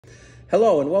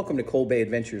Hello and welcome to Cold Bay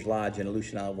Adventures Lodge and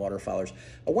Aleutian Island Waterfowlers.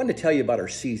 I wanted to tell you about our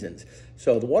seasons.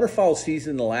 So the waterfowl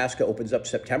season in Alaska opens up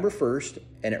September 1st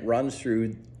and it runs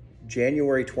through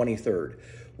January 23rd.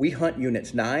 We hunt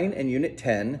Units 9 and Unit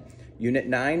 10. Unit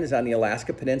 9 is on the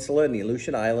Alaska Peninsula and the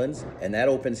Aleutian Islands, and that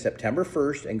opens September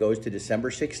 1st and goes to December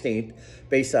 16th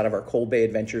based out of our Cold Bay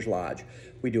Adventures Lodge.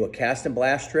 We do a cast and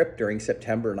blast trip during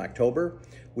September and October.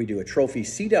 We do a trophy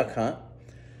Seaduck hunt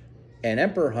and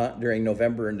emperor hunt during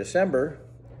November and December,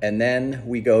 and then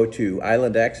we go to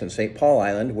Island X and St. Paul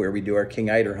Island where we do our king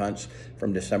eider hunts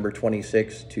from December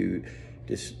 26th to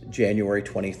January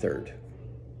 23rd.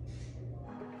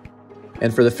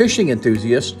 And for the fishing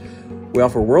enthusiasts, we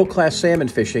offer world-class salmon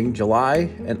fishing July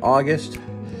and August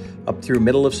up through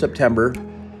middle of September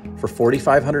for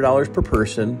 $4,500 per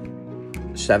person,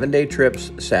 7-day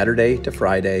trips Saturday to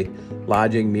Friday,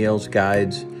 lodging, meals,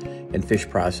 guides, and fish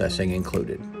processing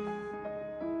included.